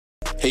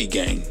Hey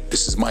gang,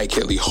 this is Mike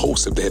Kelly,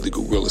 host of the Headley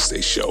Group Real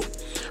Estate Show.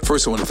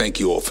 First, I want to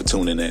thank you all for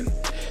tuning in.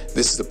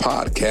 This is a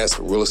podcast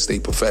for real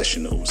estate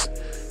professionals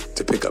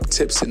to pick up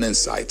tips and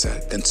insights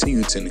to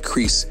continue to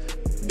increase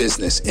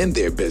business in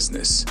their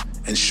business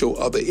and show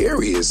other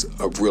areas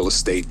of real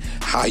estate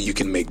how you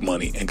can make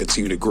money and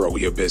continue to grow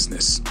your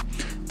business.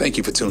 Thank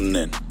you for tuning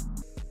in.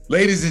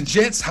 Ladies and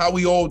gents, how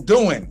we all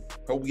doing?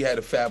 Hope we had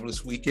a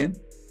fabulous weekend.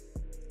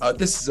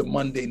 This is a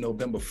Monday,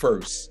 November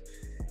 1st,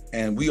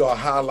 and we are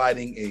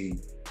highlighting a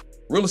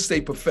real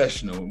estate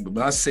professional. When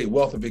I say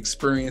wealth of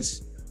experience,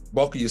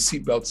 buckle your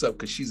seatbelts up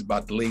because she's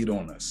about to lay it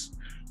on us.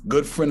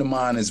 Good friend of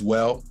mine as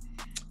well.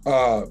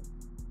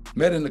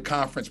 Met in the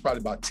conference probably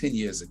about 10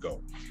 years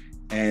ago.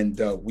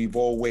 And we've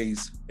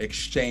always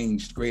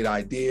exchanged great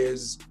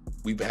ideas.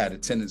 We've had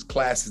attendance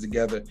classes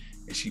together,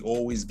 and she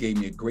always gave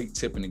me a great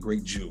tip and a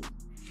great jewel.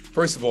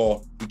 First of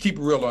all, we keep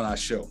it real on our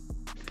show.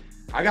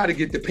 I got to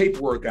get the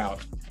paperwork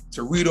out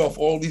to read off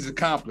all these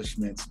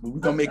accomplishments, but we're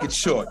going to make it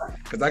short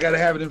because I got to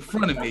have it in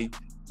front of me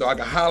so I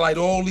can highlight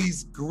all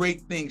these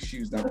great things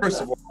she's done.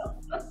 First of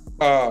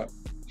all,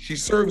 she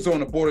serves on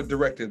the board of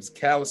directors,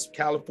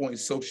 California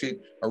Associate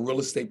of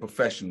Real Estate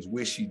Professionals,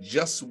 where she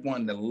just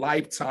won the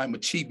Lifetime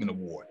Achievement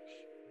Award.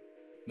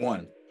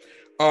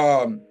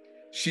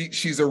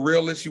 She's a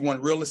realist. She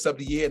won Realist of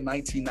the Year in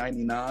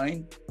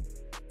 1999.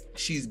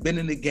 She's been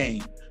in the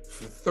game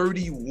for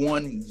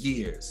 31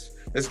 years.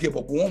 Let's give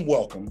a warm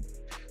welcome,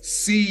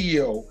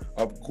 CEO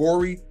of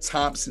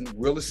Thompson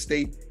Real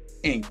Estate,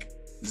 Inc.,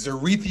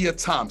 Zoritha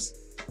Thompson.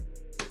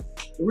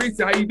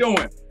 Zoritha, how you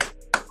doing?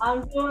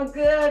 I'm doing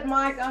good,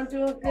 Mike. I'm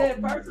doing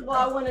good. First of all,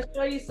 I want to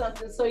show you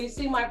something. So you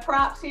see my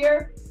props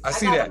here? I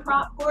see that. I got a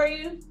prop for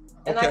you,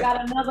 and Okay. I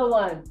got another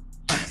one.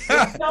 It's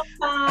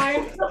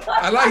showtime.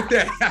 I like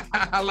that.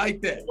 I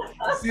like that.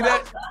 See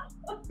that?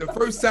 The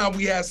first time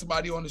we had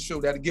somebody on the show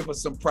that'll give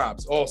us some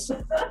props.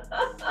 Awesome.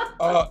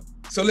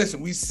 So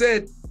listen, we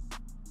said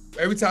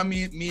every time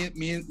me and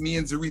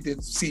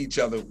Zoritha see each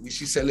other,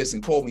 she said,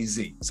 "Listen, call me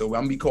Z." So I'm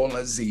gonna be calling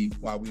her Z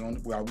while we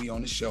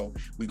on the show.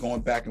 We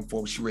going back and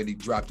forth. She ready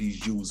to drop these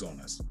jewels on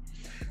us.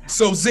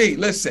 So Z,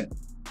 listen,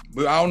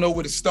 I don't know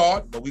where to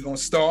start, but we're gonna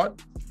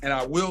start. And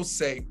I will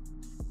say,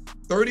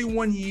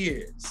 31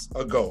 years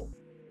ago,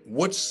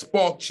 what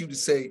sparked you to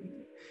say,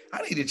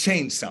 "I need to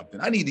change something.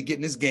 I need to get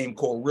in this game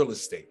called real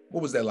estate"?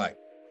 What was that like?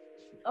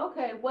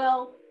 Okay,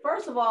 well,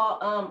 first of all,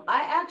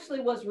 I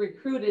actually was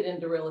recruited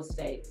into real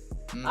estate.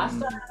 I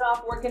started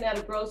off working at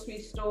a grocery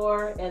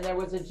store, and there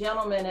was a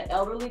gentleman, an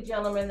elderly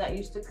gentleman that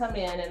used to come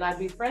in, and I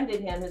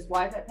befriended him. His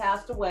wife had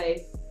passed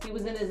away. He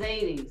was in his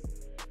 80s.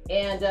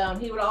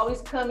 And he would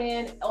always come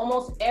in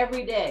almost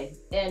every day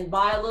and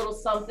buy a little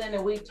something,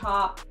 and we'd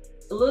talk.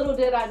 Little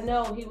did I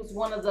know he was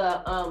one of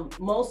the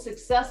most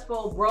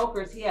successful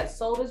brokers. He had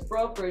sold his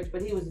brokerage,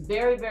 but he was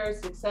very, very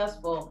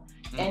successful.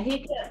 And he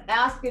kept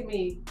asking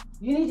me,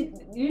 you need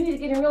to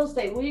get in real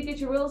estate. Will you get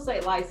your real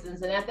estate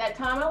license? And at that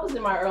time, I was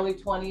in my early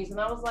 20s, and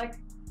I was like,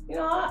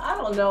 I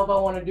don't know if I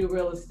want to do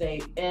real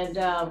estate. And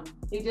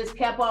he just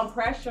kept on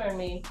pressuring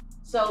me.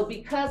 So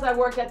because I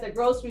worked at the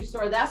grocery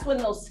store, that's when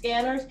those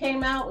scanners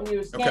came out, when you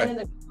were scanning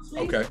the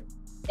groceries. Okay.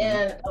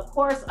 And of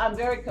course, I'm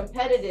very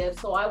competitive,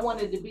 so I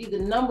wanted to be the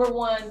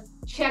 #1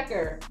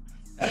 checker.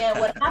 And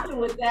what happened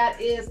with that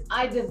is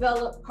I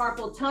developed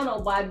carpal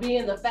tunnel by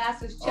being the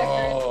fastest checker.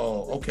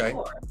 Oh, okay.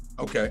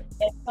 Okay.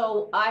 And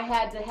so I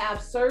had to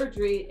have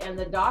surgery, and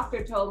the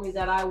doctor told me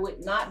that I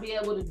would not be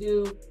able to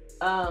do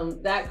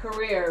that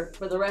career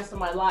for the rest of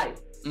my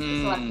life. So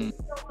I said, you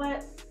know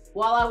what?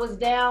 While I was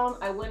down,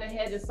 I went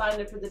ahead and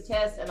signed up for the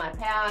test, and I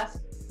passed.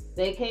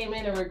 They came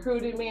in and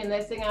recruited me, and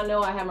next thing I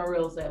know, I have my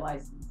real estate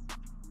license.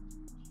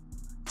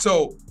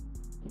 So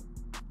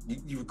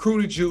you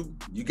recruited you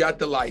got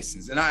the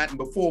license. And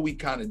before we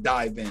kind of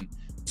dive in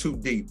too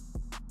deep,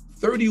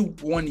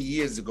 31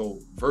 years ago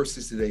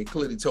versus today,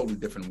 clearly totally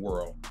different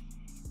world.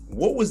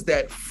 What was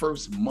that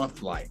first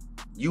month like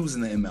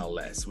using the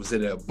MLS? Was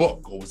it a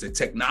book or was it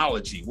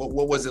technology? What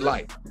was it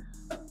like?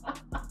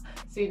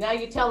 See, now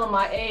you're telling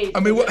my age.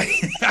 I mean, what?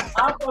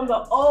 I'm from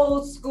the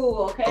old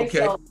school, okay?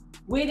 So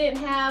we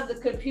didn't have the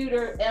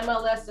computer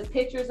MLS, the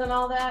pictures and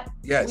all that.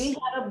 Yes. We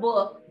had a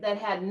book that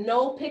had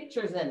no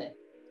pictures in it.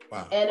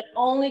 Wow. And it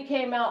only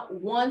came out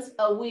once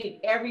a week,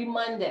 every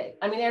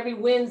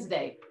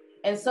Wednesday.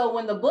 And so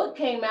when the book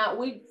came out,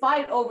 we'd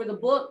fight over the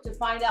book to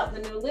find out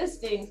the new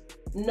listings.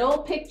 No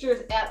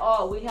pictures at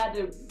all. We had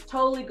to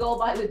totally go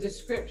by the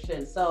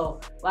description. So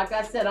like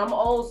I said, I'm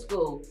old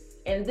school.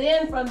 And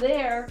then from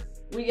there,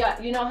 we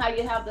got, you know how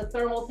you have the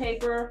thermal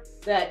paper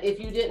that if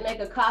you didn't make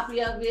a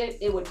copy of it,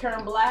 it would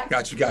turn black?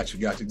 Got you,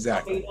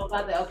 exactly. Okay, you know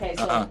about that? Okay,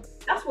 so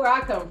that's where I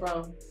come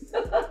from.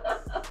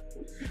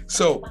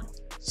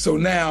 So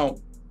now,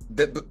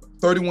 that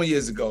 31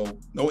 years ago,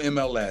 no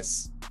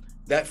MLS,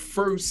 that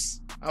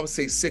first, I would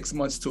say 6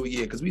 months to a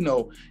year, because we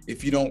know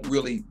if you don't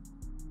really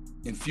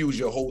infuse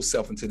your whole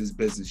self into this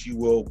business, you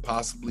will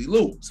possibly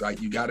lose,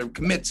 right? You got to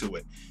commit to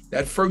it.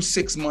 That first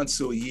 6 months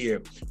to a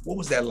year, what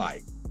was that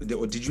like?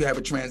 Or did you have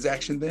a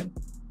transaction then?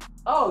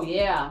 Oh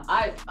yeah,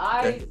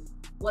 I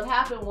what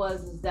happened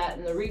was is that,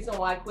 and the reason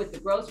why I quit the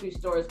grocery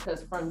store is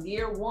because from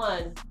year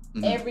one,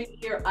 every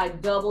year I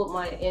doubled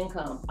my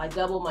income.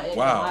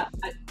 Wow.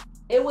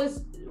 It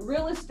was,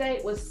 real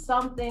estate was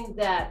something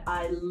that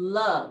I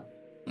loved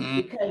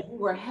because we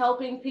were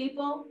helping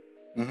people.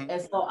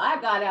 And so I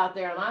got out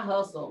there and I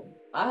hustled.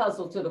 I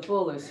hustled to the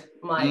fullest,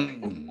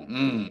 Mike.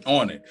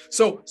 On it.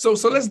 So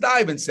let's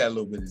dive into that a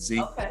little bit,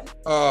 Z.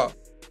 Okay.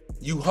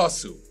 You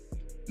hustle,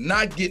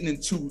 not getting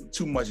into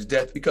too much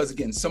depth, because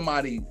again,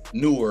 somebody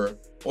newer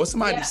or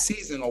somebody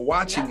seasoned or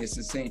watching this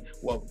and saying,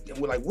 well,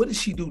 like, what did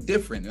she do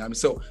different? I mean,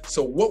 so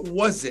what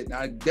was it?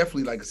 Now,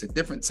 definitely, like I said,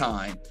 different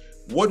time.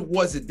 What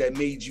was it that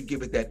made you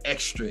give it that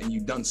extra and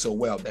you done so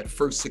well that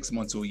first 6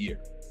 months or a year?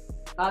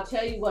 I'll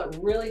tell you what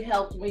really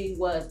helped me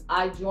was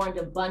I joined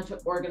a bunch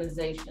of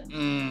organizations.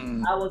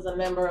 I was a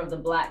member of the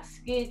Black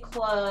Ski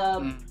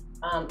Club,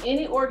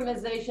 any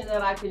organization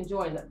that I can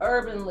join, the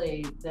Urban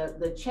League,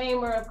 the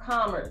Chamber of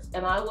Commerce,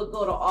 and I would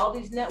go to all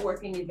these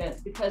networking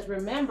events because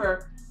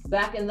remember,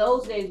 back in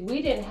those days,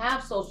 we didn't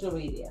have social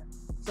media.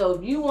 So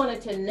if you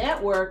wanted to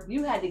network,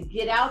 you had to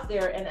get out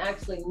there and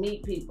actually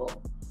meet people.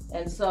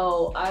 And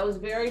so I was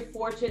very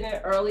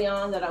fortunate early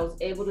on that I was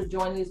able to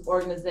join these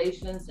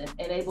organizations and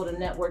able to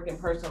network in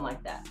person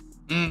like that.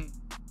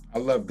 I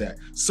love that.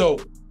 So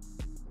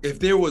if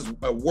there was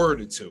a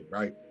word or two,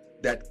 right,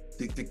 that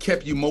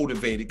kept you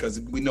motivated, because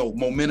we know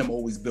momentum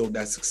always builds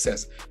that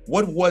success,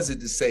 what was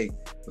it to say?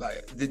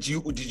 Like, did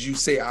you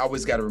say I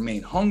always got to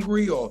remain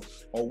hungry, or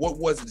what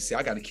was it to say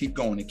I got to keep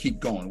going and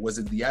keep going? Was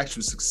it the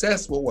actual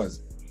success? What was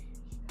it?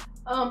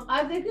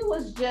 I think it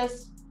was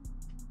just,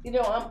 you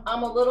know,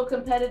 I'm a little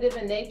competitive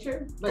in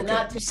nature, but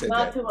not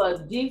to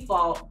a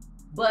default,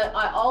 but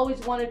I always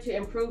wanted to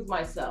improve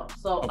myself.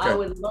 So I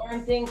would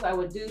learn things, I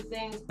would do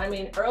things. I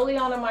mean, early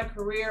on in my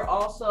career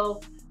also,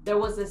 there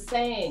was a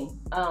saying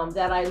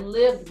that I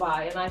lived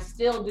by, and I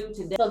still do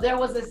today. So there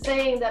was a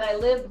saying that I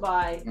lived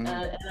by, and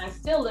I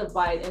still live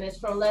by it, and it's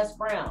from Les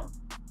Brown.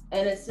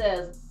 And it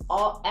says,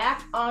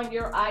 act on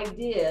your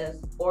ideas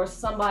or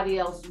somebody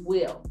else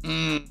will.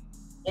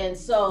 And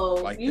so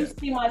like you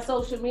see my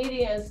social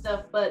media and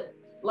stuff, but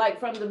like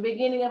from the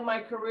beginning of my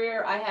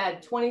career, I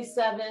had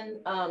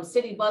 27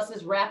 city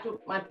buses wrapped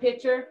with my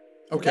picture.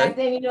 Back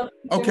then, you know,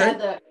 you had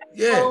the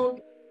phone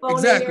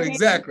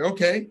exactly.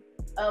 Okay.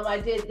 I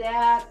did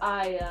that.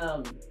 I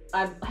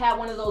had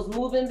one of those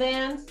moving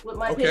vans with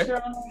my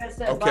picture on there that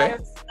said, buy or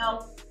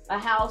sell a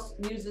house,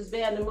 use this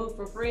van to move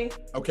for free.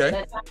 That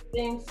type of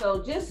thing.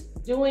 So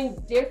just doing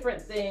different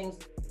things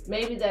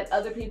maybe that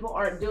other people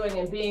aren't doing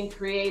and being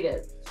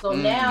creative. So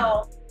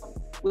now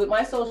with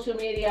my social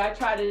media, I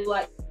try to,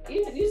 like,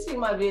 you see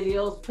my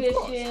videos,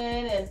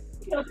 fishing and,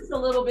 you know, just a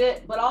little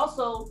bit, but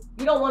also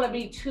you don't want to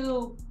be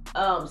too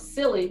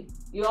silly.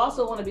 You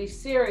also want to be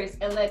serious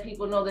and let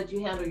people know that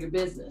you handle your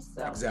business.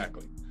 So.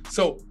 Exactly.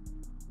 So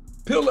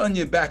peel the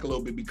onion back a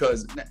little bit,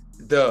 because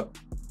the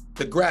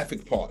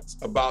graphic parts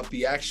about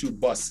the actual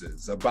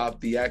buses,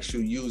 about the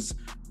actual use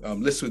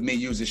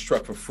this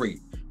truck for free.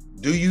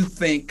 Do you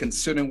think,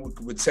 considering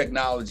with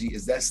technology,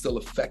 is that still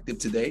effective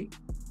today?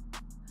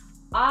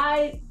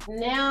 I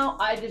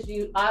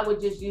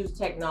would just use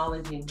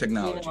technology. You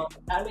know?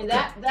 I mean,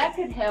 that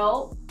could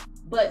help,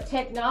 but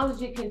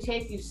technology can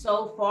take you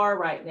so far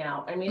right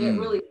now. I mean, it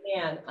really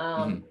can,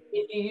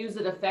 if you use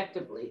it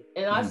effectively.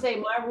 And I say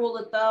my rule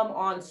of thumb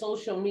on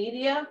social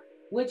media,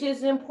 which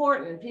is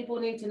important, people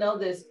need to know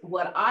this,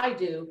 what I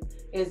do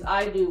is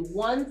I do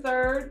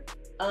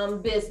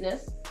 1/3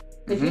 business,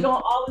 because you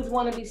don't always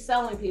want to be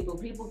selling people.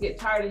 People get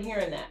tired of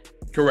hearing that.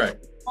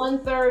 Correct.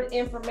 1/3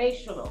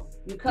 informational.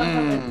 You come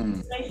from an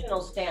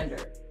informational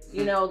standard.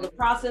 You know, the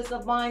process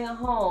of buying a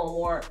home,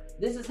 or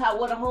this is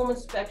what a home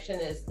inspection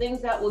is.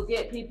 Things that will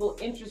get people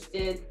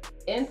interested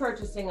in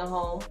purchasing a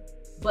home,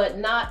 but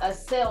not a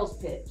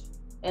sales pitch.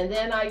 And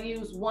then I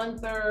use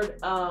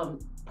 1/3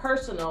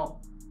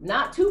 personal.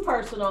 Not too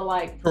personal,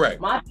 like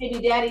my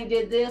baby daddy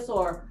did this,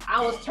 or I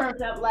was turned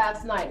up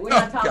last night. We're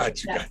not talking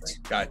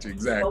Got you,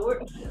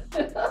 exactly.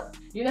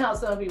 You know how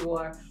some people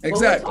are.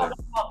 Exactly. But we're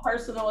talking about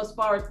personal as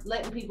far as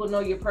letting people know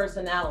your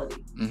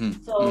personality.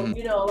 So,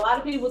 you know, a lot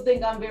of people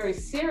think I'm very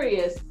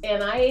serious,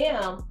 and I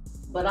am,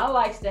 but I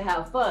like to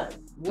have fun.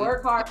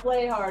 Work hard,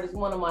 play hard is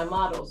one of my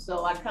mottos.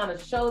 So I kind of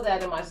show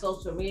that in my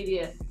social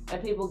media, and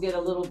people get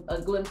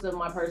a glimpse of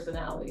my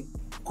personality.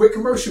 Quick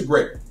commercial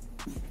break.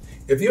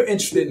 If you're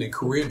interested in a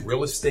career in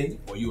real estate,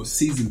 or you're a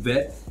seasoned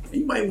vet, and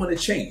you might want to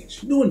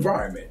change, new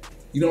environment,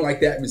 you don't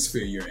like the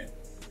atmosphere you're in,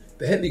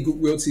 the Headley Group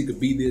Realty could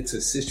be there to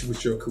assist you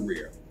with your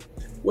career.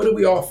 What do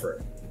we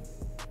offer?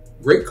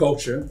 Great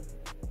culture,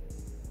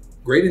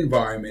 great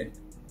environment,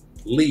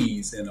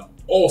 leads, and an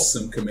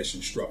awesome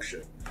commission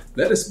structure.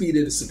 Let us be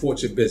there to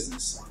support your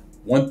business.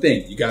 One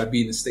thing, you got to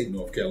be in the state of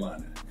North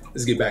Carolina.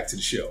 Let's get back to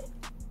the show.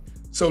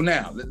 So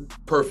now,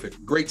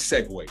 perfect, great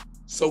segue,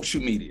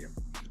 social media.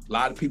 A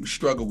lot of people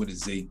struggle with it,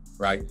 Z,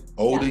 right?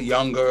 Older,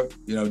 younger,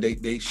 you know,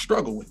 they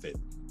struggle with it.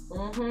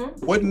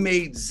 What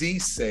made Z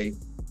say,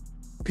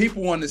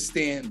 people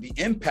understand the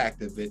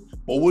impact of it,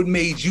 but what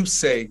made you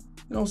say,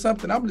 you know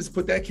something, I'm gonna just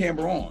put that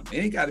camera on. It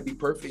ain't gotta be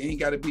perfect, it ain't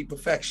gotta be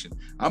perfection.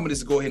 I'm gonna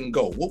just go ahead and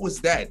go. What was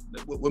that?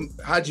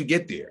 How'd you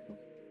get there?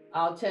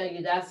 I'll tell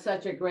you, that's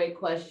such a great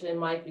question,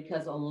 Mike,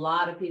 because a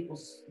lot of people,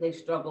 they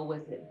struggle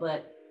with it.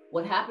 But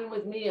what happened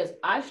with me is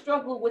I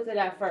struggled with it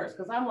at first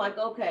because I'm like,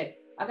 okay,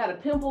 I got a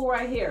pimple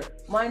right here.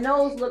 My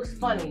nose looks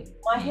funny.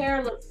 My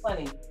hair looks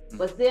funny.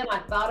 But then I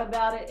thought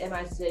about it and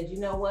I said, you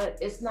know what?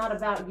 It's not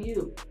about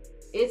you.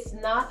 It's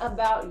not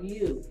about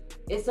you.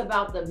 It's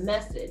about the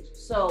message.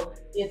 So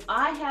if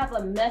I have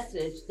a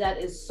message that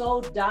is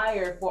so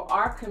dire for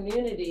our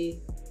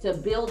community to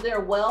build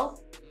their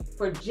wealth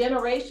for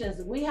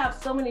generations, we have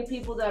so many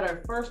people that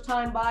are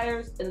first-time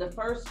buyers and the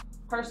first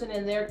person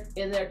in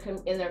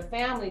their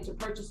family to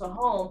purchase a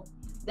home.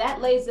 That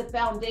lays the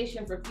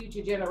foundation for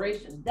future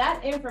generations.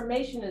 That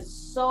information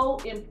is so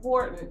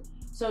important.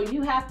 So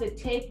you have to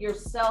take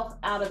yourself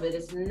out of it.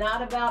 It's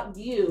not about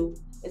you.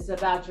 It's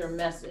about your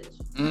message.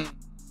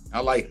 I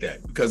like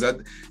that because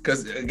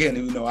again,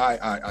 you know,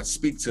 I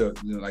speak to,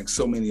 you know, like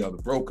so many other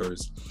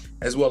brokers,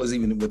 as well as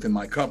even within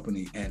my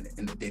company, and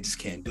they just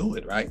can't do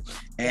it, right?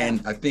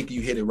 And I think you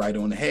hit it right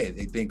on the head.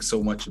 They think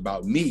so much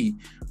about me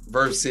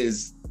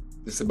versus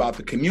it's about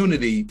the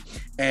community.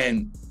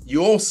 And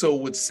you also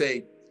would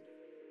say,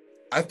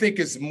 I think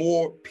it's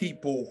more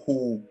people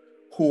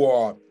who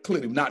are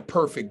clearly not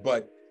perfect,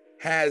 but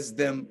has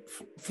them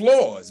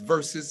flaws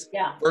versus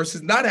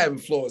not having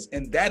flaws.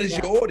 And that is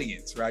your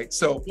audience, right?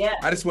 So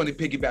I just want to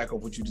piggyback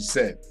off what you just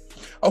said.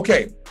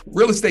 Okay,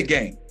 real estate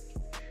game.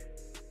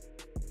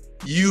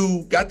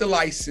 You got the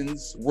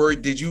license. Where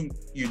did you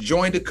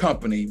joined the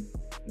company?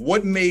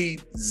 What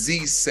made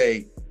Z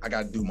say, I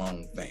got to do my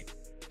own thing?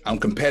 I'm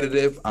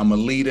competitive. I'm a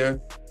leader.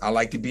 I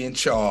like to be in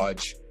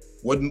charge.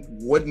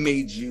 What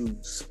made you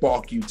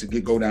spark you to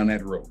go down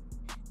that road?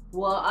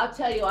 Well, I'll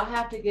tell you, I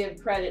have to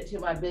give credit to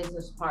my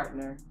business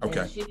partner. Okay.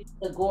 And she's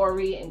the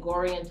Gorey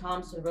and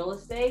Thompson Real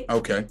Estate.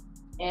 Okay.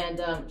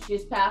 And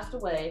she's passed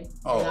away.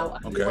 Oh, and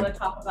I okay. want to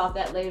talk about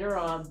that later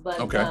on.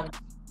 But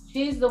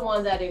she's the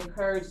one that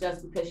encouraged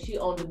us because she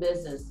owned the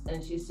business.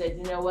 And she said,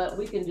 you know what,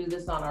 we can do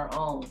this on our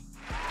own. And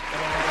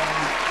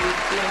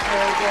she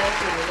encouraged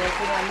us. And the next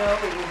thing I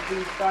know,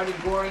 we started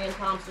Gorey and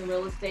Thompson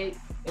Real Estate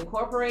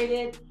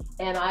Incorporated.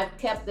 And I've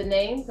kept the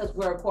name because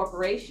we're a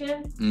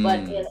corporation,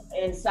 but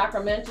in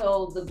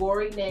Sacramento, the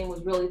Gorey name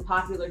was really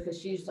popular because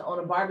she used to own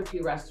a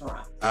barbecue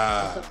restaurant.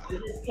 So we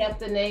just kept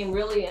the name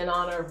really in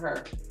honor of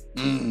her.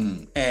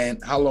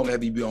 And how long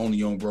have you been owning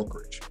your own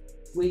brokerage?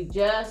 We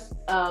just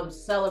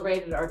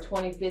celebrated our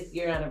 25th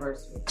year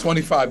anniversary.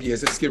 25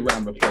 years. Let's give a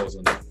round of applause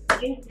on that.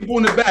 People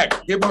in the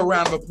back, give her a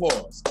round of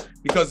applause.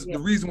 Because the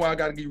reason why I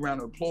got to give you a round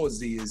of applause,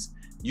 Z, is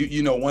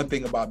you know one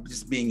thing about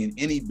just being in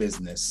any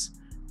business,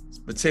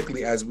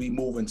 particularly as we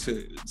move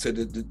into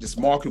this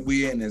market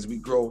we're in, as we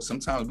grow,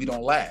 sometimes we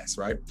don't last,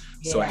 right?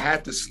 So I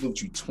have to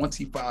salute you.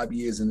 25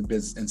 years in the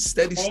business and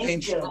steady,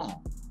 staying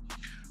strong.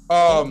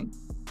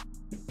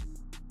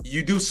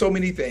 You do so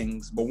many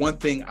things, but one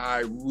thing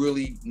I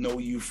really know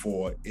you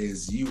for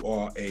is you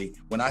are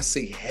when I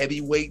say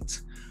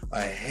heavyweight,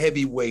 a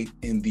heavyweight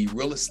in the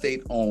real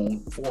estate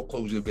owned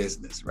foreclosure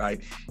business,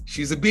 right?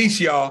 She's a beast,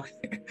 y'all.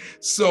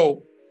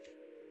 So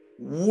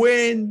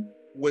when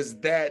was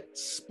that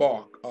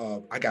spark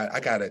of I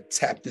gotta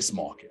tap this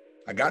market?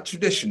 I got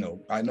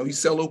traditional. I know you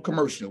sell a little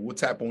commercial. We'll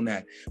tap on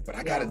that, but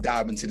I gotta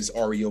dive into this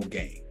REO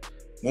game.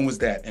 When was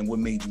that, and what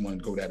made you want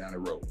to go down the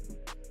road?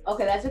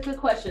 Okay, that's a good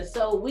question.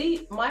 So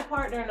my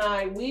partner and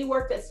I, we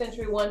worked at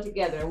Century One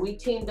together, and we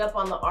teamed up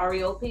on the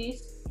REO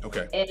piece.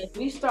 Okay. And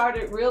we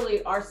started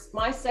really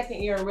my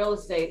second year in real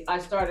estate. I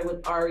started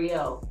with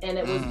REO, and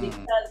it was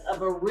because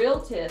of a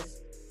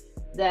realtist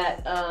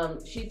that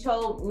she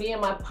told me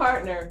and my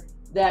partner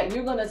that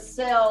you're going to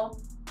sell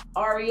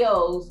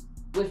REOs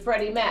with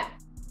Freddie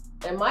Mac.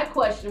 And my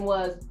question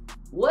was,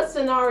 what's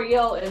an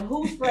REO and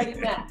who's Freddie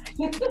Mac?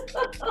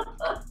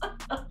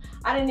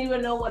 I didn't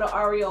even know what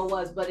an REO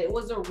was, but it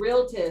was a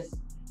realtist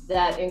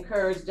that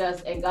encouraged us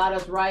and got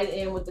us right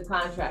in with the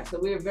contract. So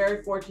we were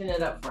very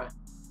fortunate up front.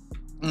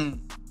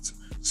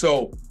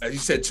 So as you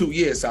said, 2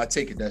 years, so I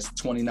take it that's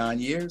 29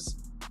 years?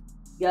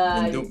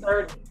 Yeah,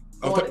 30.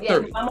 Oh,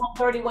 30. I'm on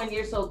 31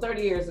 years, so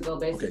 30 years ago,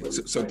 basically.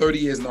 Okay, so 30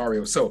 years in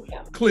REO. So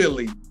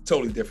clearly,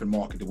 totally different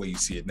market the way you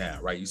see it now,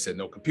 right? You said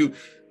no computer.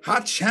 How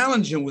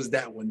challenging was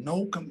that with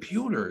no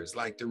computers?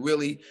 Like to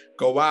really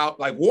go out,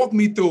 like walk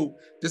me through,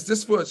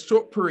 just for a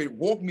short period,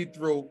 walk me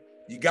through,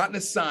 you got an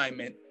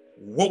assignment.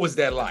 What was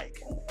that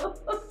like?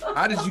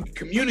 How did you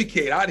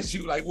communicate?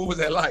 What was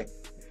that like?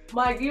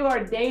 Mike, you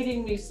are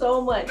dating me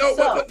so much. No,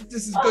 but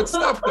this is good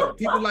stuff though.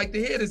 People like to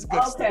hear this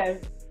good stuff.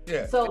 Okay.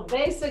 Yeah. So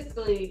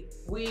basically,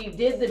 we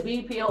did the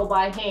BPO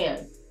by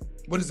hand.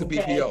 What is a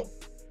BPO?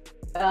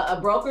 A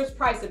broker's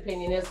price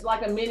opinion. It's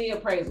like a mini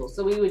appraisal.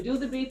 So we would do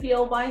the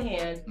BPO by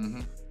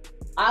hand.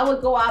 I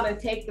would go out and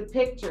take the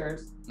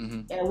pictures,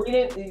 and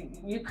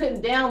you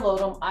couldn't download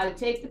them. I'd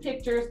take the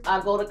pictures.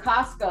 I'd go to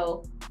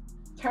Costco,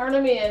 turn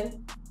them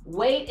in,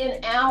 wait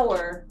an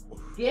hour,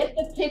 get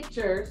the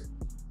pictures,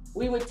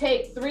 we would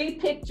take 3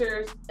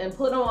 pictures and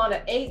put them on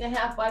an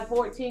 8.5 by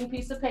 14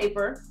 piece of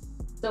paper.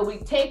 So we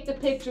take the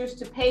pictures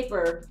to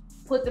paper,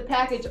 put the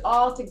package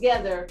all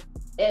together,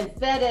 and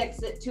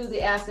FedEx it to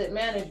the asset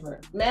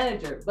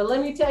manager. But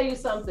let me tell you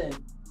something.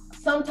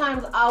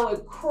 Sometimes I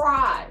would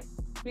cry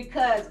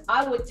because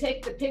I would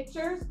take the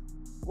pictures.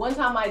 One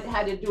time I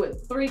had to do it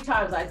 3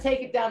 times. I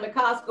take it down to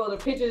Costco, the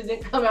pictures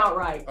didn't come out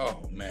right.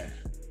 Oh man.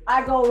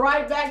 I go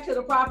right back to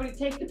the property,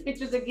 take the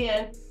pictures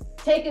again,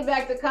 take it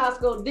back to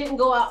Costco,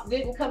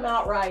 didn't come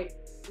out right.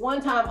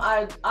 One time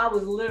I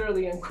was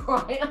literally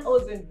crying. I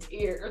was in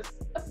tears.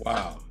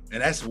 Wow.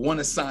 And that's one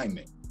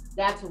assignment.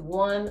 That's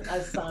one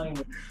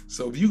assignment.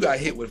 So if you got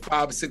hit with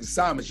 5 or 6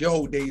 assignments, your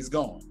whole day is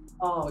gone.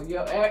 Oh,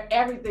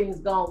 everything's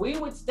gone. We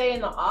would stay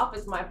in the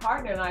office, my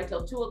partner and I,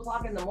 till 2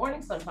 o'clock in the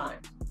morning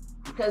sometimes.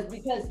 Because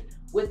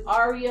with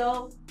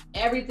REO,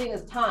 everything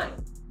is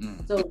timed.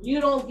 So if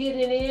you don't get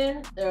it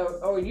in,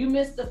 or you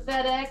miss the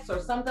FedEx or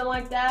something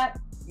like that,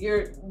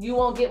 you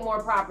won't get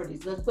more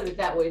properties. Let's put it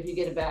that way if you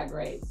get a bad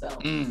grade. So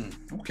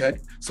okay.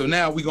 So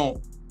now we're gonna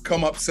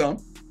come up some.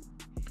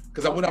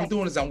 Because what I'm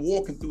doing is I'm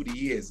walking through the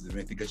years,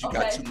 Zoritha, because you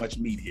got too much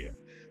meat here.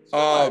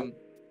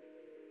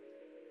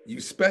 You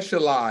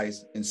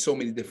specialize in so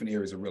many different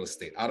areas of real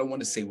estate. I don't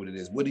want to say what it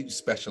is. What do you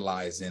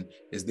specialize in?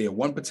 Is there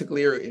one particular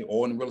area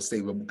or in real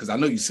estate? Because I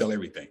know you sell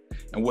everything.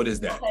 And what is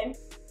that? Okay.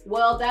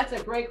 Well, that's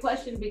a great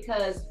question,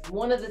 because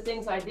one of the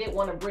things I did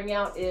want to bring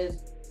out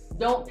is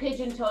don't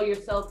pigeonhole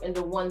yourself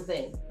into one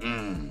thing.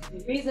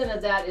 The reason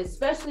of that is,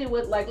 especially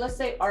with, like, let's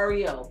say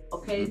REO,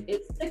 okay,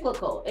 it's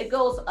cyclical. It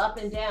goes up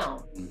and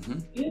down.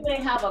 You may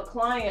have a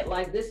client,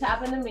 like this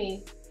happened to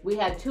me. We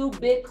had 2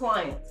 big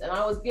clients and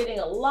I was getting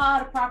a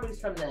lot of properties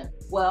from them.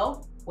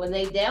 Well, when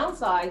they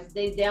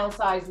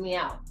downsized me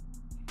out.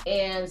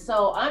 And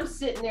so I'm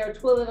sitting there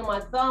twiddling my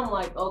thumb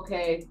like,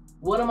 okay,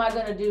 what am I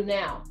going to do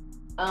now?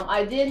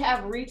 I did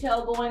have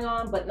retail going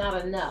on, but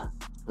not enough.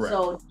 Right.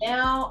 So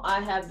now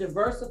I have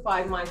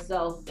diversified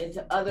myself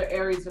into other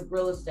areas of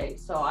real estate.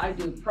 So I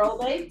do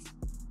probates,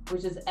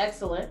 which is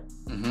excellent.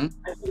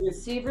 I do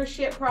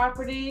receivership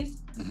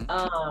properties.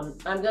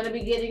 I'm going to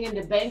be getting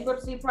into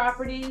bankruptcy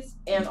properties.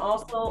 And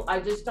also I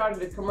just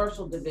started a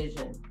commercial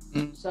division.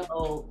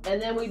 So,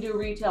 and then we do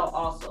retail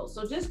also.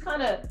 So just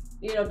kind of,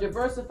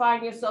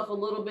 diversifying yourself a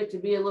little bit to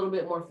be a little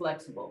bit more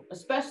flexible,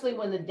 especially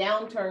when the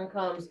downturn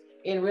comes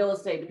in real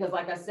estate, because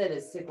like I said,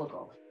 it's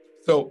cyclical.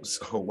 So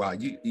wow,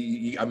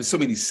 you I mean, so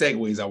many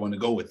segues I want to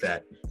go with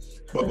that.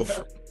 But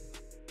before,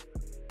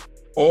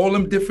 all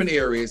them different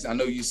areas, I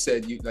know you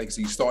said you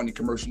starting the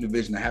commercial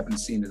division. I happen to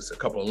see this a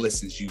couple of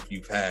listens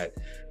you've had.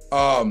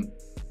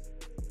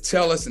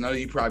 Tell us, and I know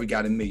you probably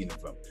got a million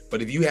of them,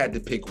 but if you had to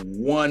pick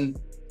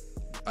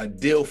a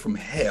deal from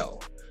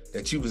hell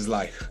that you was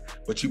like,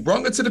 but you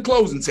brung it to the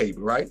closing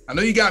table, right? I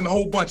know you got me a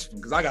whole bunch of them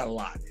because I got a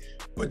lot,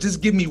 but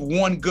just give me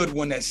one good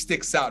one that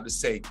sticks out to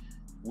say,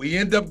 we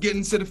end up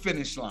getting to the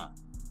finish line.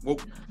 We'll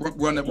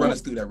run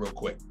us through that real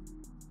quick.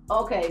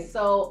 Okay,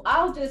 so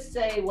I'll just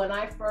say when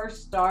I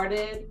first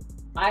started,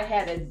 I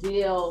had a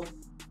deal.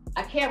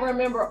 I can't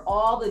remember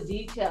all the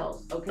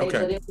details, okay?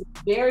 But it was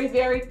very,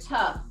 very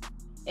tough.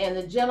 And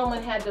the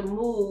gentleman had to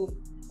move.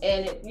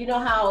 And you know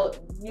how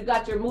you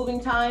got your moving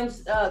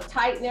times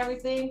tight and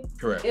everything?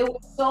 Correct. It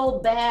was so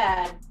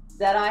bad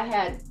that I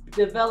had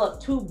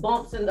developed 2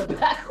 bumps in the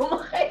back of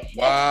my head.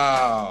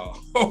 Wow.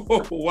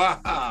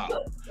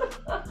 Wow.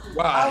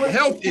 Wow.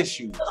 Health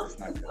issues.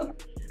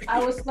 I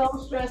was so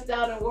stressed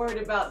out and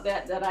worried about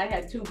that I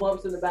had 2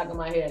 bumps in the back of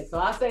my head. So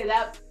I'll say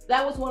that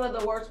was one of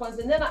the worst ones.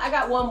 And then I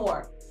got one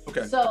more.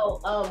 Okay. So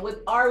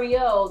with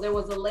REO, there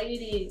was a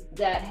lady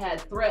that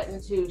had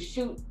threatened to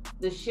shoot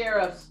the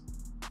sheriffs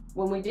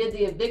when we did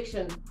the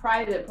eviction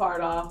private part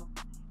off,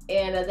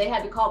 and they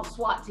had to call the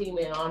SWAT team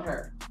in on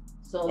her.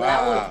 So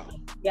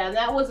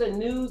that was a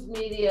news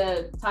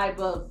media type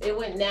of, it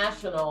went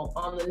national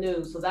on the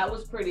news. So that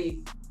was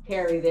pretty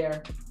hairy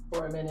there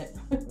for a minute.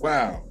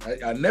 Wow,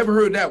 I never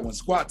heard that one,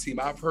 SWAT team.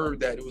 I've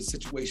heard that it was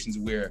situations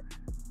where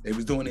they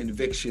was doing an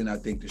eviction. I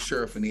think the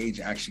sheriff and the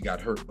agent actually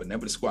got hurt, but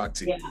never the SWAT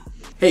team. Yeah.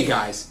 Hey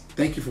guys,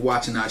 thank you for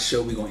watching our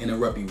show. We're gonna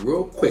interrupt you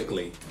real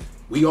quickly.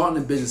 We are in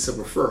the business of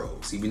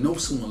referrals. If you know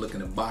someone looking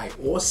to buy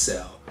or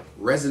sell,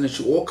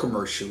 residential or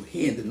commercial,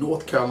 here in the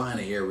North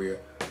Carolina area,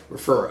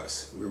 refer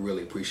us. We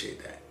really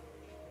appreciate that.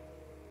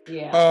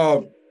 Yeah.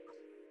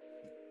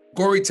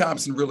 Gory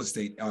Thompson Real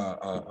Estate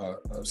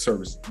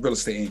Service, Real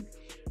Estate Inc.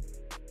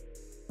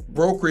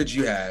 Brokerage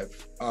you have,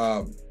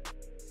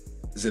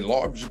 is it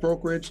large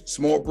brokerage,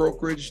 small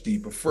brokerage? Do you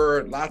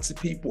prefer lots of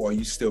people? Are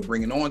you still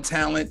bringing on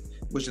talent?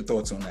 What's your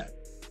thoughts on that?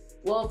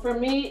 Well, for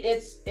me,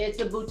 it's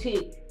a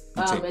boutique.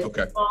 It's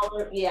okay.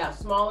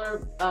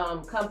 Smaller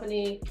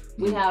company.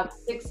 We have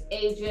 6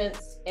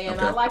 agents,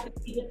 and I like to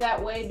keep it that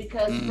way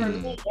because for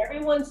me,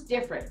 everyone's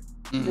different.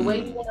 The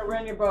way you want to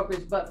run your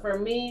brokerage, but for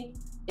me,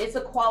 it's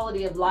a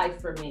quality of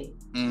life for me.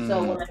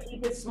 So when I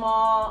keep it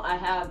small, I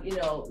have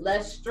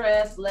less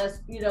stress,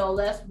 less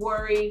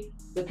worry.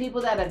 The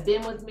people that have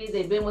been with me,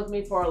 they've been with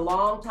me for a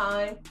long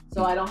time,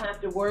 so I don't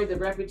have to worry. The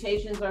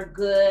reputations are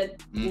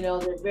good. You know,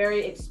 they're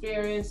very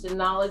experienced and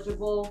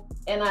knowledgeable,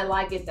 and I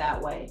like it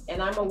that way.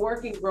 And I'm a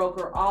working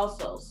broker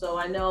also, so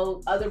I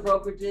know other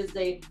brokerages,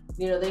 they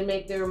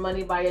make their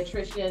money by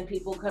attrition,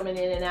 people coming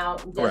in and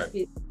out, and stuff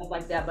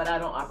like that, but I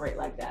don't operate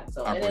like that.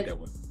 So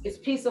it's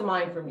peace of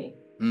mind for me.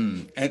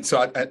 And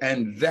so,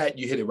 and that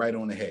you hit it right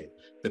on the head.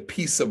 The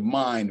peace of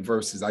mind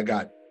versus I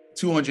got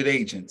 200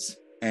 agents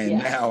and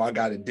now I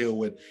got to deal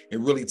with, it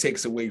really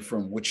takes away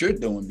from what you're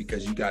doing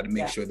because you got to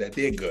make sure that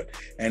they're good.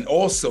 And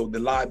also the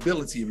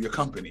liability of your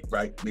company,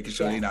 right? Making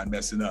sure they're not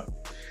messing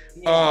up.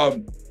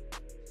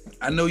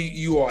 I know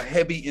you are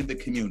heavy in the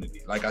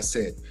community. Like I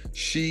said,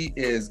 she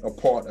is a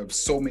part of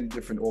so many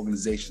different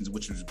organizations,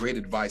 which was great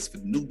advice for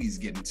newbies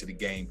getting into the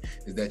game,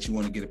 is that you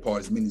want to get a part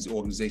of as many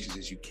organizations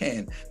as you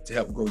can to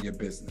help grow your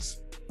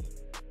business.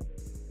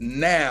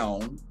 Now,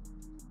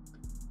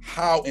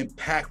 how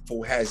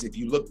impactful has, if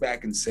you look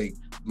back and say,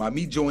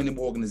 me joining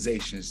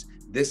organizations,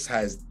 this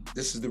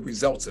is the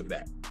results of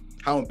that.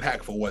 How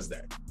impactful was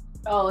that?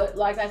 Oh,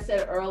 like I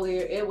said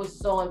earlier, it was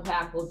so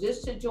impactful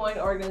just to join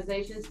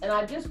organizations. And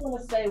I just want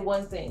to say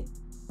one thing.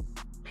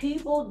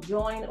 People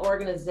join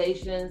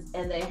organizations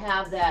and they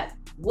have that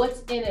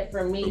what's in it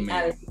for me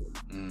attitude.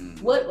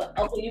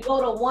 You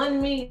go to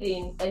one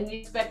meeting and you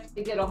expect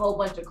to get a whole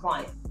bunch of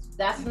clients.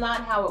 That's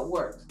not how it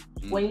works.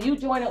 When you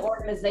join an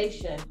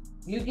organization,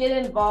 you get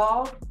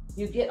involved,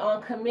 you get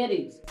on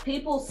committees.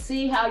 People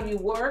see how you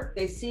work,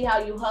 they see how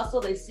you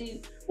hustle, they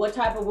see what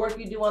type of work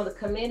you do on the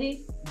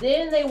committee,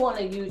 then they want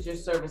to use your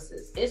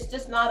services. It's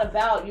just not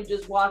about you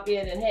just walk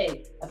in and,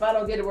 hey, if I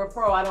don't get a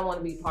referral, I don't want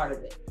to be part of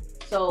it.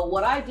 So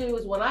what I do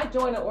is when I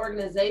join an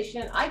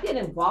organization, I get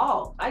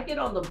involved. I get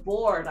on the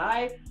board.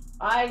 I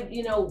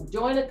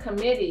join a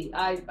committee.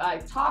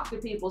 I talk to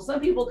people. Some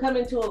people come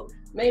into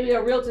maybe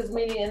a realtor's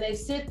meeting and they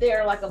sit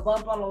there like a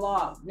bump on a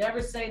log, never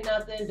say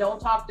nothing, don't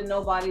talk to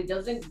nobody,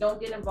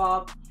 don't get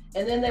involved.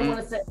 And then they want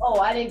to say,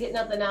 oh, I didn't get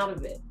nothing out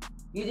of it.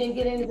 You didn't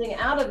get anything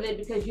out of it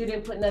because you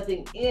didn't put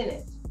nothing in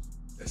it.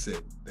 That's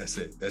it.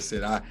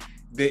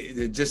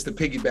 Just to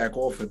piggyback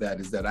off of that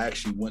is that I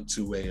actually went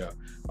to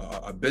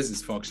a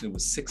business function. There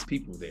was 6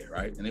 people there,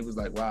 right? And it was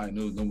like, wow, I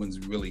know no one's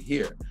really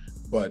here.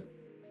 But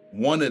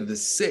one of the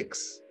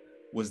 6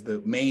 was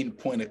the main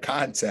point of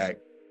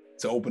contact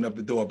to open up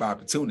the door of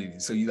opportunity.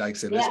 So you like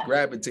said, let's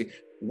grab it,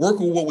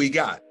 work with what we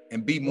got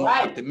and be more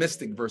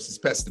optimistic versus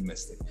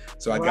pessimistic.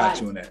 So I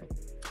got you on that.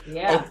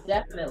 Yeah,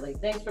 definitely.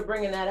 Thanks for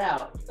bringing that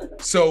out.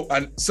 So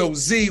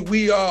Z,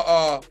 we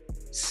are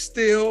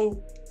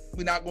still,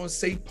 we're not going to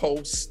say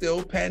post,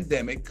 still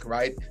pandemic,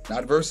 right?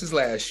 Not versus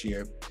last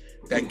year.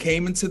 That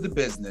came into the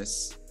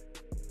business.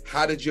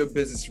 How did your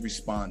business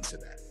respond to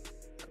that?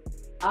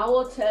 I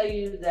will tell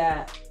you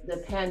that the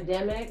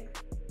pandemic,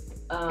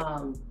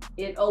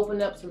 it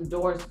opened up some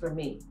doors for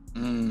me.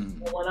 And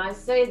when I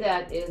say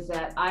that is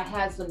that I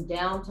had some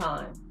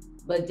downtime,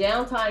 but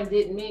downtime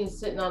didn't mean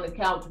sitting on the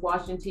couch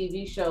watching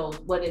TV shows.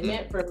 What it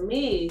meant for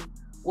me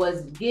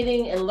was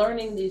getting and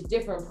learning these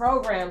different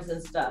programs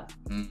and stuff.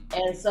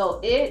 And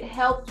so it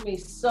helped me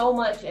so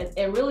much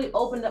and really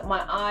opened up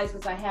my eyes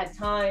because I had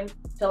time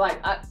to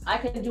I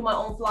can do my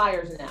own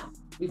flyers now.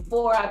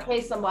 Before I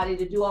pay somebody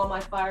to do all my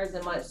flyers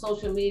and my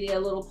social media,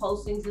 little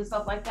postings and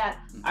stuff like that,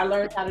 I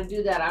learned how to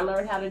do that. I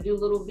learned how to do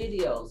little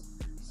videos.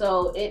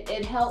 So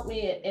it helped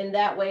me in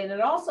that way. And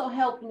it also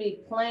helped me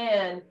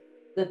plan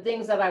the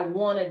things that I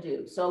want to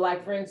do. So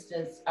like, for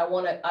instance,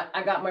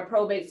 I got my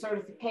probate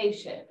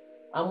certification.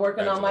 I'm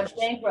working on my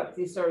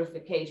bankruptcy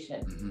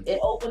certification. It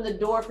opened the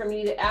door for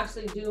me to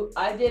actually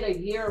I did a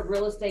year of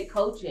real estate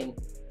coaching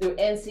through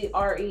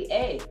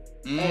NCREA.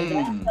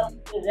 And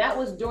that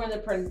was during the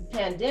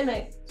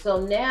pandemic.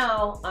 So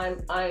now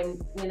I'm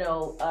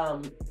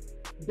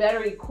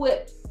better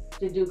equipped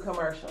to do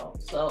commercial.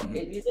 So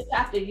you just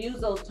have to use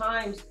those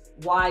times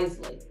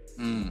wisely.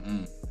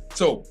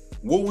 So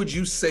what would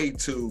you say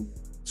to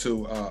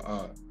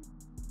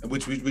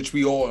which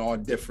we all are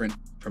different,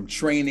 from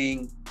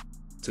training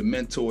to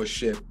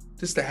mentorship,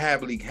 just to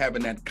having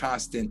that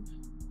constant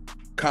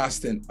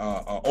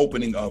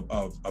opening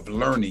of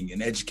learning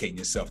and educating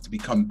yourself to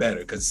become better,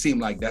 because it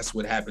seemed like that's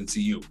what happened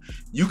to you.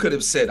 You could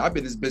have said, I've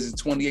been in this business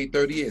 28,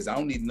 30 years. I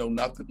don't need to know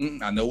nothing.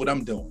 I know what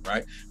I'm doing,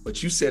 right?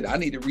 But you said, I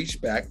need to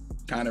reach back,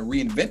 kind of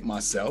reinvent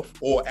myself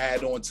or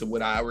add on to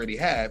what I already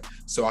have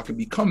so I can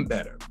become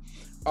better.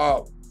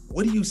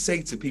 What do you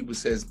say to people who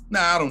says,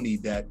 I don't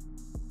need that,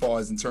 as far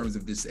as in terms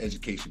of this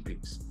education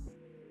piece?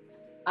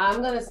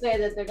 I'm going to say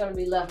that they're going to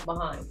be left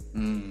behind.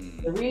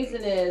 The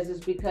reason is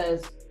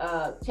because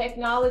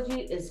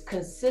technology is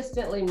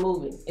consistently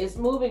moving. It's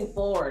moving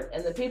forward.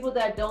 And the people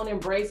that don't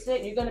embrace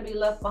it, you're going to be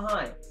left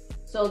behind.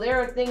 So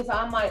there are things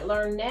I might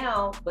learn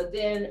now, but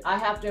then I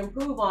have to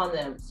improve on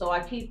them. So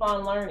I keep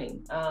on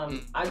learning.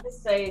 I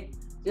just say,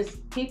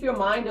 just keep your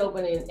mind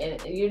open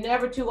and you're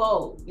never too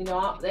old. You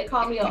know, they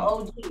call me an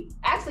OG.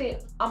 Actually,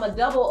 I'm a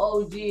double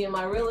OG in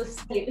my real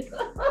estate,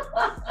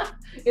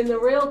 in the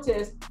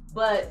realtors,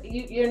 but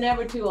you're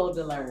never too old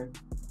to learn.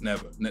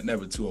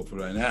 Never too old for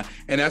that.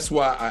 And that's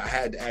why I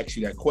had to ask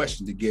you that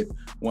question to get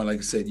one. Like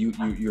I said,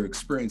 you're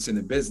experienced in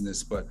the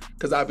business, but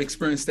because I've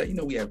experienced that,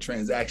 we have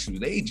transactions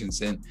with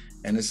agents, and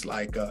it's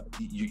like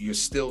you're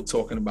still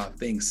talking about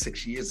things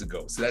 6 years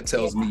ago. So that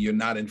tells me you're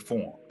not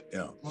informed.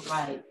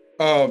 Right.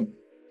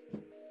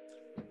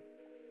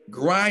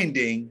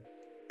 Grinding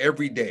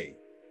every day,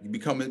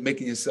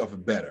 making yourself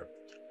better.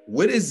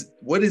 What is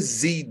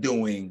Z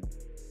doing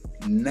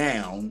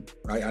now,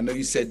 right? I know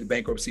you said the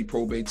bankruptcy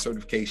probate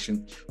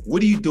certification.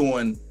 What are you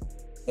doing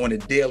on a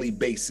daily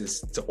basis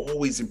to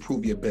always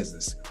improve your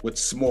business with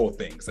small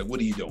things? Like, what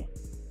are you doing?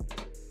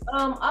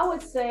 I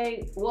would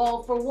say,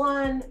 well, for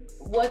one,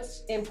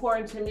 what's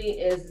important to me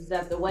is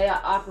that the way I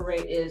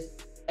operate is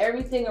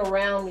everything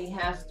around me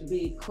has to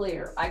be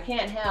clear. I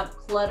can't have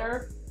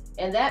clutter,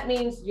 and that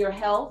means your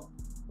health.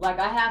 Like,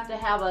 I have to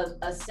have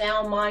a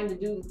sound mind to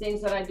do the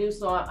things that I do.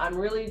 So I'm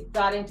really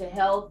got into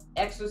health,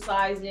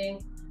 exercising,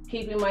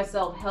 keeping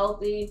myself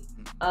healthy.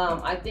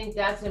 I think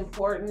that's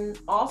important.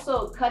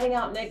 Also, cutting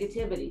out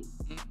negativity.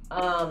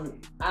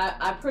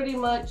 I pretty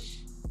much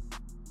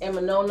am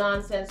a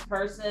no-nonsense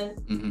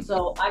person.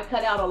 So I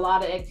cut out a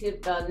lot of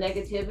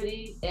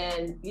negativity.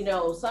 And,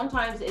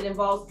 sometimes it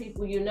involves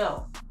people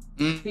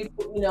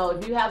People,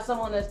 if you have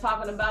someone that's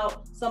talking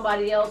about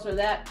somebody else or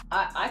that,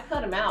 I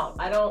cut them out.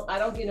 I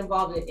don't get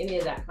involved in any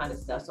of that kind of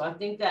stuff. So I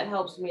think that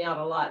helps me out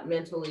a lot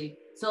mentally,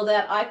 so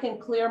that I can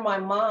clear my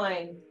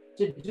mind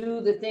to do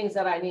the things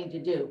that I need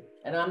to do.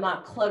 And I'm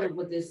not cluttered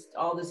with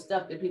all this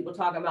stuff that people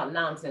talk about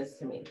nonsense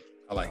to me.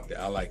 I like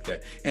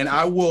that. And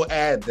I will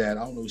add that,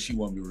 I don't know if she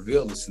want me to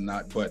reveal this or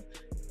not, but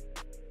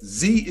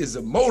Z is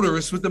a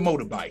motorist with the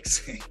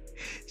motorbikes.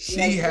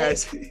 She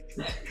has,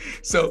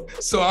 so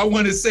I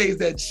want to say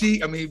that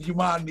if you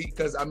mind me,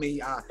 because I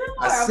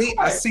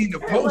seen the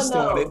post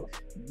on it.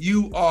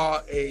 You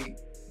are a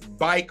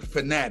bike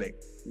fanatic.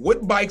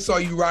 What bikes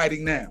are you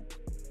riding now?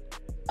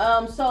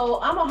 So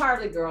I'm a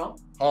Harley girl.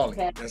 Harley,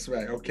 okay. That's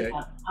right. Okay.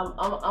 Yeah,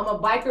 I'm a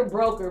biker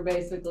broker,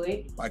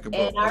 basically.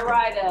 And I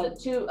ride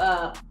two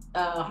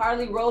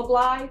Harley Road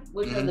Glide,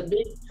 which are the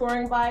big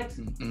touring bikes,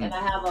 and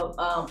I have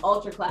a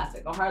Ultra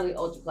Classic, a Harley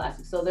Ultra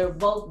Classic. So they're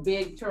both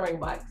big touring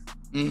bikes.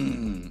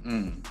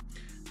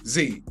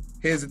 Z,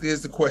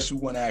 here's the question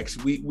we want to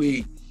ask.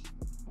 We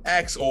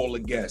ask all the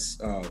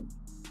guests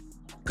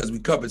because we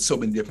covered so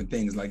many different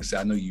things. Like I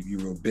said, I know you're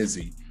real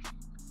busy.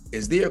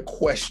 Is there a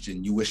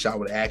question you wish I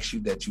would ask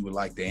you that you would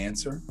like to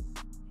answer?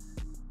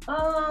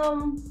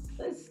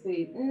 Let's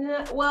see.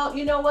 Well,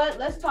 you know what?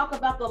 Let's talk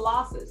about the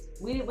losses.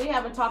 We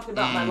haven't talked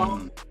about my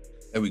losses.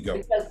 There we go.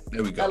 Because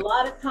a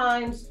lot of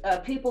times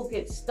people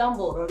get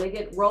stumbled or they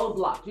get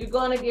roadblocks. You're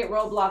going to get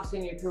roadblocks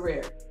in your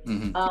career.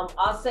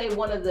 I'll say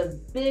one of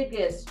the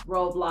biggest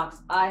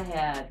roadblocks I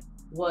had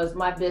was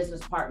my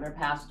business partner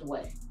passed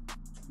away.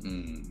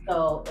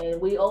 So,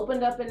 and we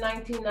opened up in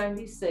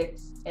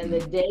 1996, and the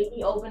day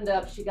we opened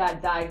up, she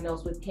got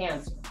diagnosed with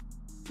cancer.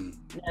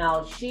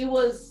 Now, she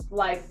was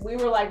we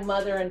were like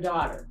mother and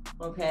daughter,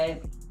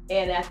 okay?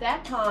 And at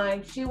that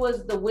time, she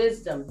was the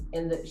wisdom,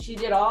 she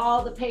did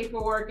all the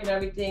paperwork and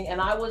everything, and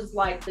I was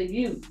like the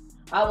youth.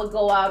 I would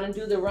go out and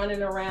do the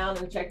running around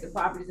and check the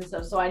properties and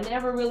stuff, so I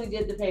never really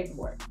did the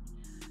paperwork.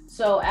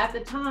 So at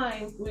the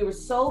time, we were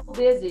so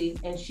busy,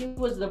 and she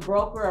was the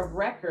broker of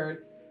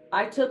record.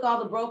 I took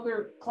all the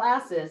broker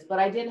classes, but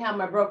I didn't have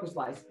my broker's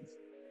license.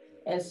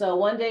 And so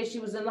one day she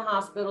was in the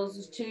hospital. This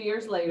was 2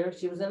 years later.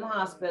 She was in the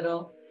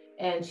hospital,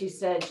 and she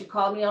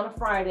called me on a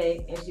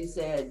Friday, and she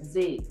said,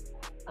 Z,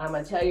 I'm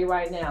gonna tell you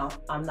right now,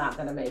 I'm not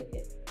gonna make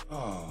it.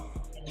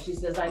 And she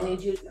says, I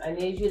need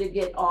you to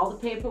get all the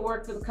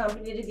paperwork for the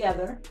company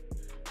together,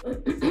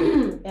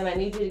 and I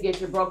need you to get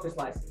your broker's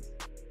license.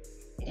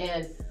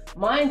 And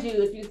mind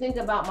you, if you think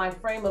about my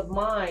frame of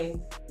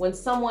mind, when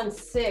someone's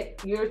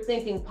sick, you're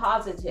thinking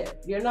positive.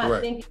 You're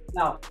not thinking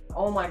about,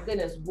 oh my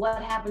goodness,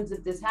 what happens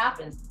if this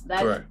happens?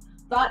 That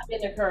thought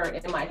didn't occur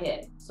in my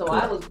head. So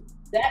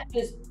that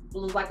just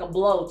was like a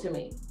blow to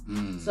me.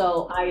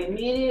 So I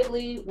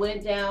immediately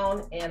went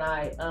down and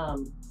I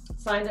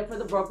signed up for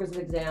the broker's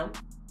exam.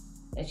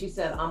 And she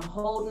said, I'm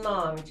holding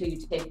on until you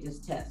take this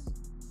test.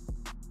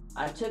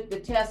 I took the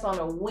test on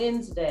a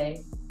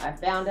Wednesday. I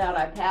found out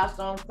I passed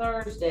on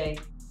Thursday,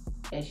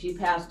 and she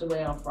passed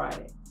away on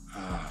Friday.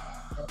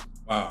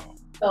 Wow.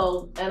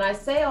 So, and I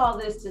say all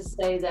this to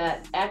say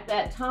that at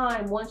that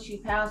time, once she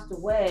passed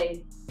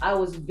away, I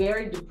was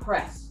very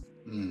depressed.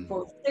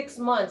 For 6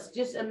 months.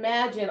 Just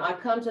imagine, I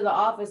come to the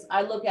office,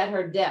 I look at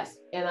her desk,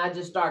 and I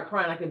just start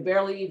crying. I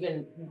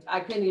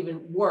couldn't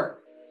even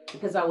work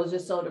because I was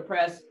just so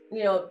depressed.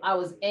 I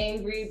was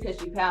angry because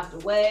she passed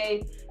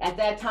away. At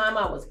that time,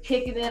 I was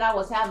kicking it. I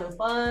was having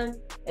fun.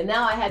 And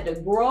now I had to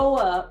grow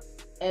up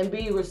and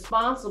be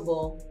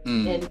responsible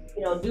and,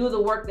 do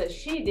the work that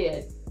she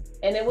did.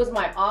 And it was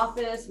my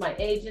office, my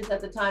agents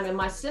at the time, and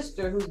my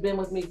sister, who's been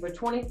with me for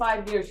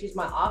 25 years. She's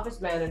my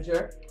office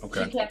manager.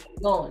 Okay. She kept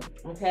it going,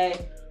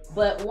 okay?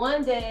 But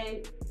one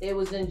day, it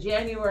was in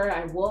January,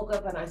 I woke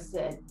up and I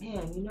said,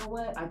 man, you know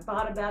what? I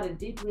thought about it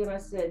deeply, and I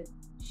said,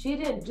 she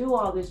didn't do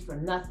all this for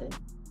nothing.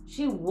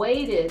 She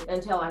waited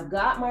until I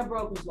got my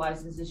broker's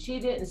license, and she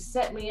didn't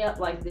set me up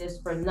like this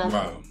for nothing.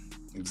 Wow,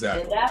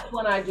 exactly. And that's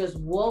when I just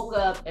woke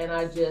up and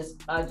I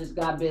just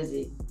got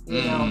busy,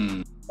 you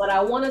know. But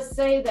I want to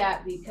say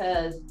that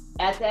because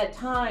at that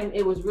time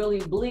it was really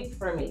bleak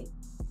for me.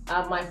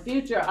 My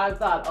future, I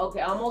thought,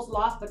 okay, I almost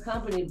lost the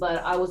company,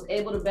 but I was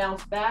able to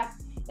bounce back.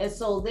 And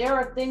so there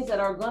are things that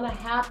are going to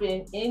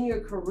happen in your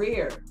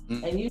career,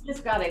 and you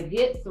just got to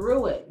get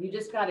through it. You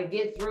just got to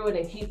get through it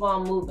and keep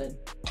on moving.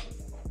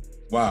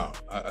 Wow.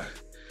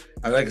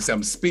 Like I said,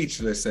 I'm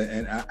speechless,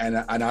 and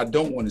I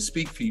don't want to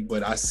speak for you,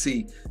 but I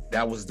see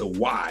that was the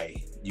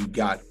why you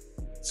got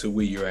to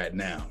where you're at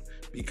now,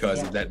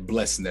 because of that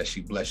blessing that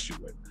she blessed you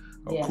with.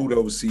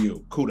 Kudos to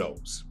you.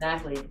 Kudos.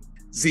 Exactly.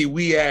 Z,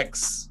 we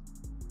asked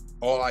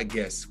all our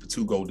guests for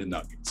 2 golden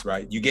nuggets,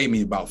 right? You gave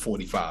me about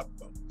 45 of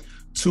them.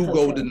 2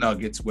 golden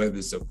nuggets, whether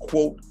it's a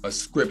quote, a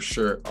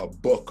scripture, a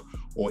book,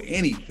 or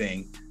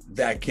anything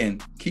that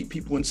can keep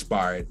people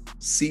inspired,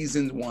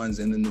 seasoned ones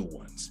and the new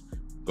ones.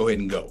 Go ahead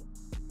and go.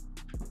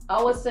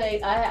 I would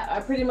say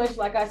I pretty much,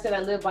 like I said, I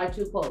live by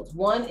 2 quotes.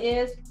 One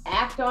is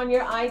act on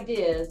your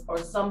ideas or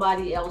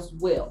somebody else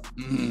will.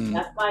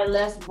 That's by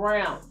Les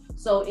Brown.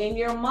 So in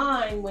your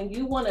mind, when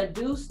you want to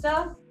do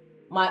stuff,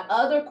 my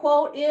other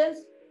quote is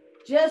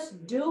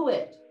just do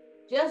it.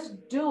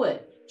 Just do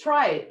it.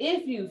 Try it.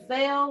 If you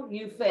fail,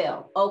 you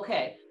fail.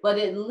 Okay. But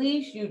at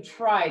least you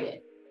tried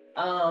it.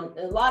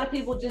 A lot of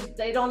people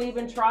they don't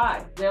even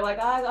try. They're like,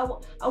 I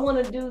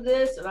want to do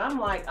this. And I'm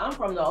like, I'm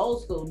from the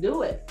old school.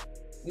 Do it.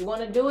 You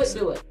want to do it,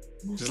 do it.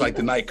 Just like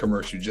the night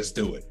commercial, just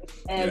do it.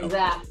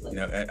 Exactly.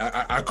 You know,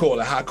 I call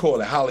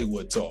it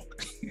Hollywood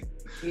talk.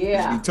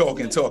 Yeah. You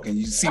talking.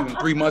 You see me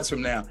 3 months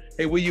from now.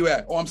 Hey, where you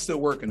at? Oh, I'm still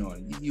working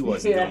on it. You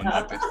wasn't doing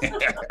nothing.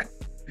 Exactly.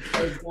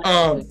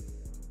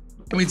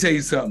 Let me tell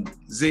you something,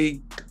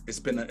 Z. It's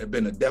been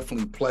a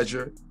definitely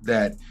pleasure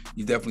that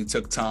you definitely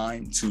took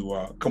time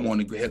to come on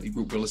the Headley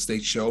Group Real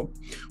Estate Show.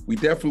 We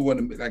definitely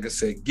want to, like I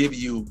said, give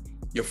you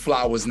your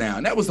flowers now,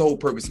 and that was the whole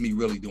purpose of me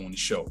really doing the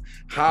show,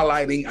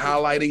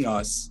 highlighting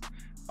us,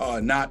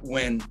 not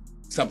when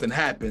something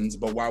happens,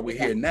 but while we're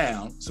here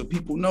now, so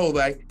people know,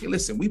 like, hey,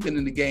 listen, we've been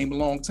in the game a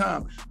long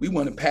time. We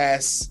want to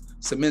pass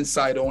some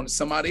insight on to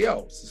somebody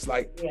else. It's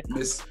like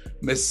Miss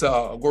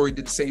Agori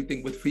did the same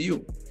thing for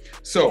you.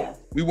 So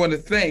we want to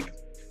thank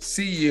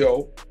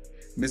CEO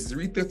Ms.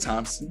 Zoritha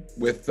Thompson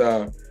with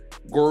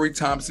Gory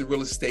Thompson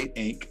Real Estate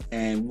Inc.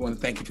 And we want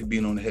to thank you for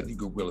being on the Headley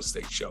Group Real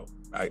Estate Show,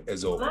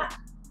 as always.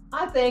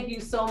 I thank you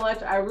so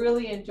much. I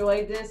really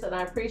enjoyed this, and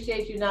I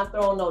appreciate you not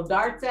throwing no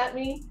darts at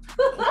me.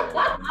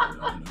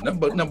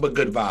 Number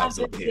good vibes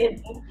over here.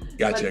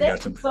 Gotcha.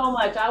 Thank you so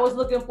much. I was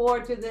looking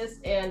forward to this,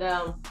 and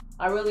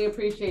I really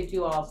appreciate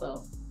you also.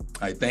 All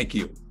right, thank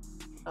you.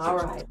 All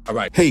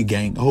right. Hey,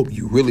 gang, I hope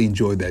you really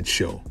enjoyed that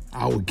show.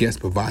 Our guests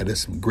provide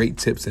us some great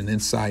tips and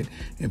insight,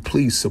 and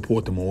please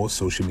support them on all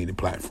social media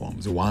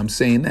platforms. And while I'm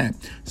saying that,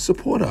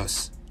 support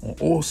us on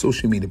all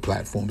social media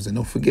platforms, and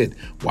don't forget,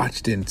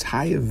 watch the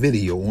entire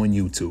video on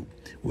YouTube.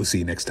 We'll see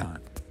you next time.